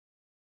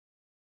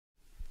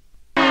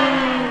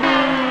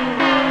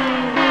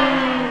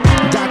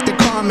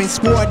and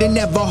swore to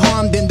never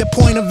harm them. The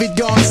point of it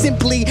all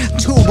simply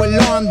to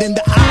alarm them.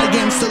 The I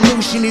am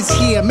solution is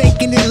here,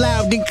 making it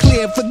loud and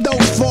clear for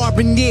those far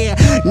and near.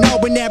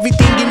 Knowing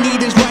everything you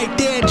need is right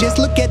there. Just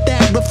look at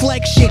that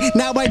reflection.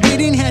 Now I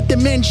didn't have to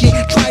mention.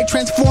 Try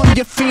transform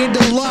your fear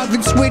to love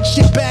and switch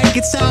it back.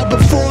 It's how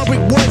before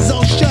it was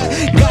all shut.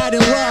 God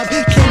and love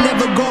can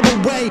never go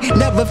away,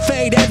 never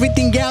fade.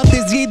 Everything out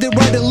there's either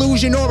an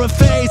illusion or a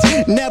phase.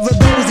 Never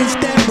those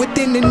instead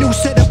within the new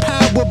set of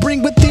power.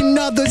 Bring within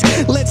others,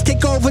 let's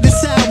take over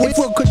this hour. If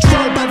we're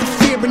controlled by the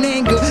fear and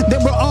anger,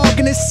 then we're all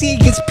gonna see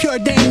it's pure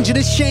danger.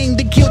 The shame,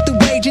 the guilt, the